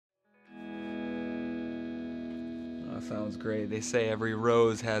Sounds great. They say every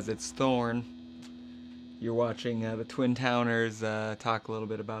rose has its thorn. You're watching the Twin Towners talk a little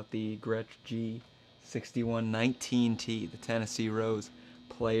bit about the Gretsch G6119T, the Tennessee Rose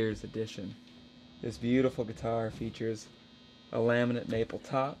Players Edition. This beautiful guitar features a laminate maple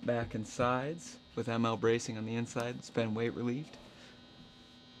top, back and sides, with ML bracing on the inside. It's been weight relieved.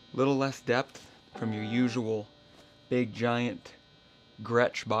 Little less depth from your usual big giant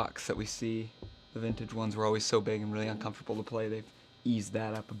Gretsch box that we see. The vintage ones were always so big and really uncomfortable to play. They've eased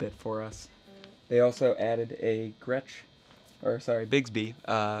that up a bit for us. They also added a Bigsby,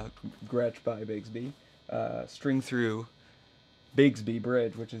 Gretsch by Bigsby, String-Thru Bigsby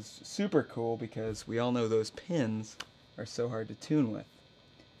bridge, which is super cool because we all know those pins are so hard to tune with.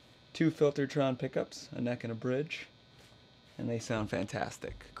 2 Filtertron pickups, a neck and a bridge, and they sound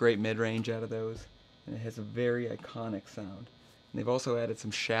fantastic. Great mid-range out of those, and it has a very iconic sound. And they've also added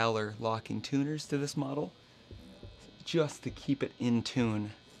some shallower locking tuners to this model, just to keep it in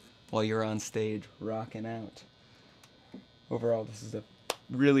tune while you're on stage rocking out. Overall, this is a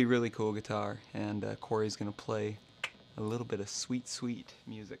really, really cool guitar, and Corey's going to play a little bit of sweet, sweet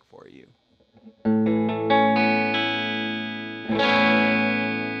music for you.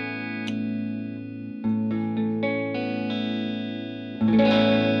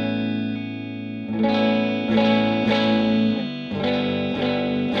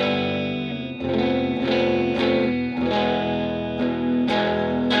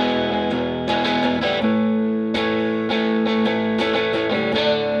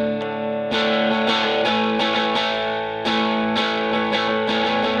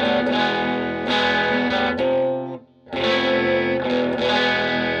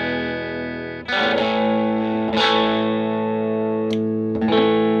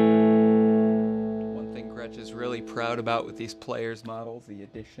 Proud about with these players models, the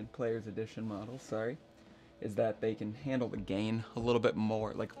players edition models, is that they can handle the gain a little bit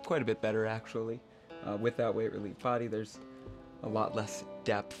more, like quite a bit better actually. With that weight relief body, there's a lot less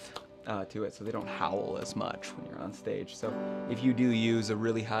depth to it, so they don't howl as much when you're on stage. So if you do use a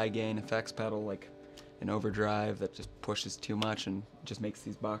really high gain effects pedal like an overdrive that just pushes too much and just makes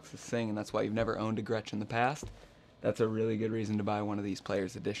these boxes sing, and that's why you've never owned a Gretsch in the past, that's a really good reason to buy one of these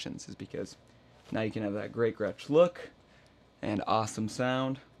players editions, is because now you can have that great Gretsch look and awesome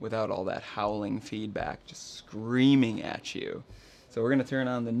sound without all that howling feedback just screaming at you. So we're going to turn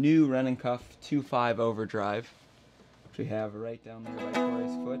on the new Ren & Cuff 2.5 overdrive, which we have right down there by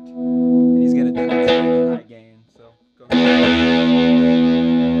Corey's foot. And he's going to demonstrate the high gain. So go ahead.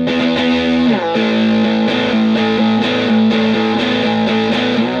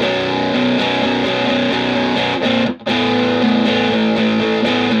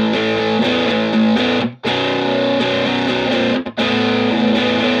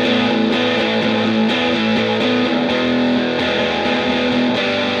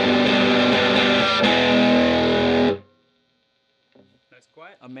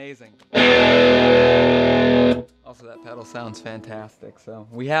 Amazing. Also, that pedal sounds fantastic, so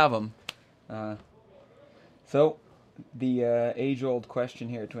we have them. So the age-old question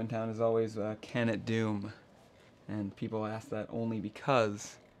here at Twin Town is always, can it doom? And people ask that only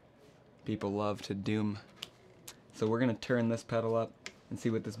because people love to doom. So we're going to turn this pedal up and see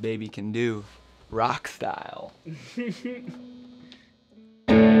what this baby can do, rock style.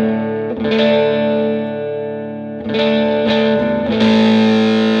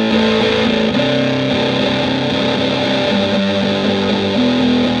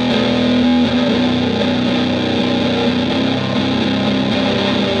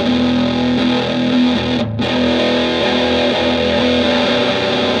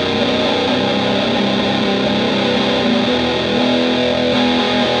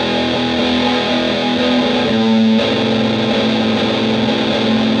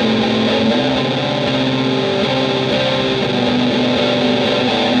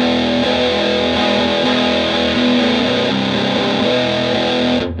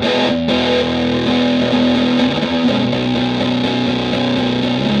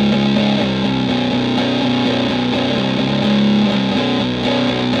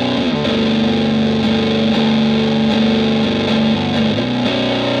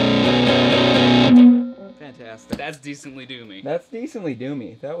 That's decently doomy. That's decently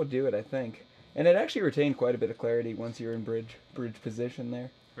doomy. That would do it, I think. And it actually retained quite a bit of clarity once you're in bridge position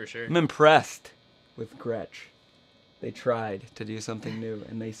there. For sure. I'm impressed with Gretsch. They tried to do something new,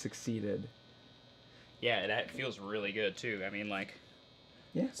 and they succeeded. Yeah, that feels really good, too. I mean, like,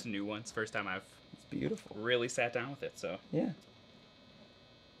 yeah, it's a new one. It's the first time I've beautiful. Really sat down with it, so. Yeah.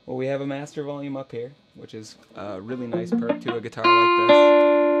 Well, we have a master volume up here, which is a really nice perk to a guitar like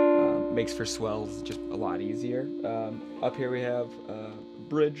this. makes for swells just a lot easier. Up here we have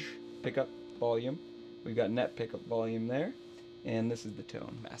bridge pickup volume. We've got net pickup volume there, and this is the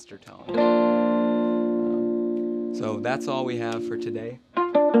tone, master tone. So that's all we have for today.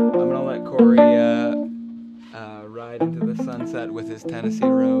 I'm gonna let Corey ride into the sunset with his Tennessee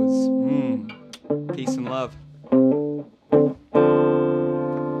Rose. Peace and love.